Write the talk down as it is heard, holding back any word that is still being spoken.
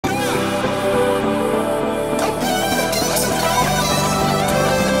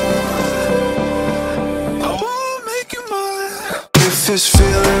it's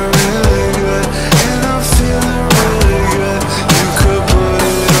feeling really good, and I'm feeling really good, you could put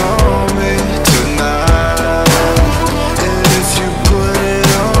it on me tonight. And if you put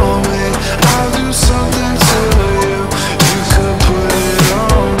it on me, I'll do something to you. You could put it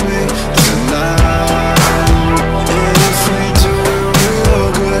on me tonight. And if we do it real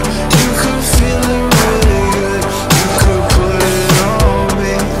good, you could feel it really good, you could put it on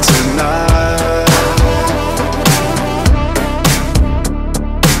me tonight.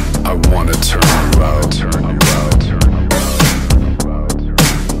 I wanna turn you out, turn you out, turn you out.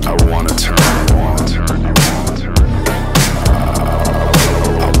 I wanna turn you on, turn you on, turn you on.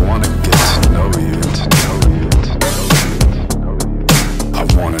 I wanna get to know you, to know you, to know you. I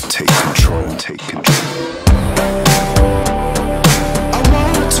wanna take control, take control. I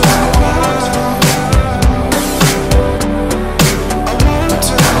wanna turn you out. I wanna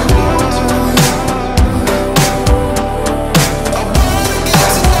turn you on. I wanna get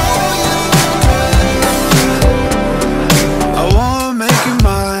to know you. I wanna make you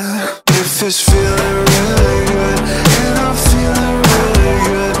mine. If it's feeling